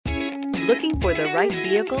Looking for the right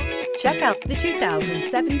vehicle? Check out the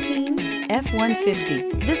 2017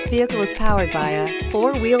 F-150. This vehicle is powered by a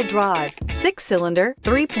four-wheel drive, six-cylinder,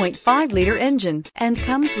 3.5-liter engine, and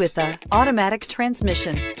comes with a automatic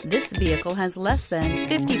transmission. This vehicle has less than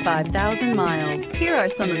 55,000 miles. Here are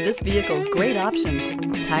some of this vehicle's great options: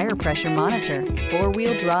 tire pressure monitor,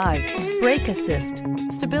 four-wheel drive, brake assist,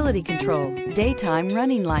 stability control, daytime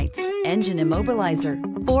running lights, engine immobilizer,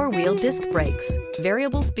 four-wheel disc brakes,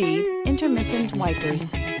 variable speed, intermittent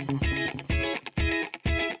wipers.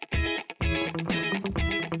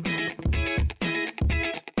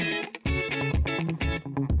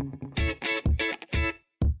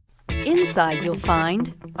 Inside you'll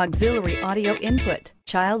find auxiliary audio input,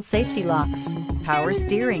 child safety locks, power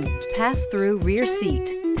steering, pass-through rear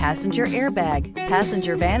seat, passenger airbag,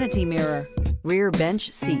 passenger vanity mirror, rear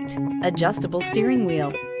bench seat, adjustable steering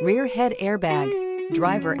wheel, rear head airbag,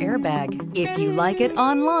 driver airbag. If you like it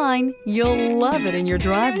online, you'll love it in your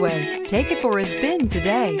driveway. Take it for a spin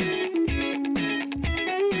today.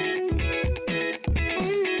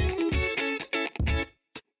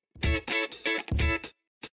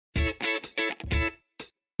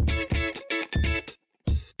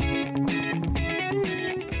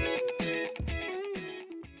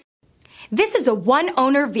 This is a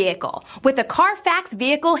one-owner vehicle with a Carfax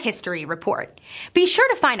Vehicle History Report. Be sure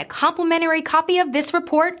to find a complimentary copy of this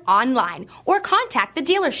report online or contact the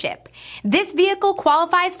dealership. This vehicle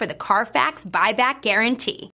qualifies for the Carfax Buyback Guarantee.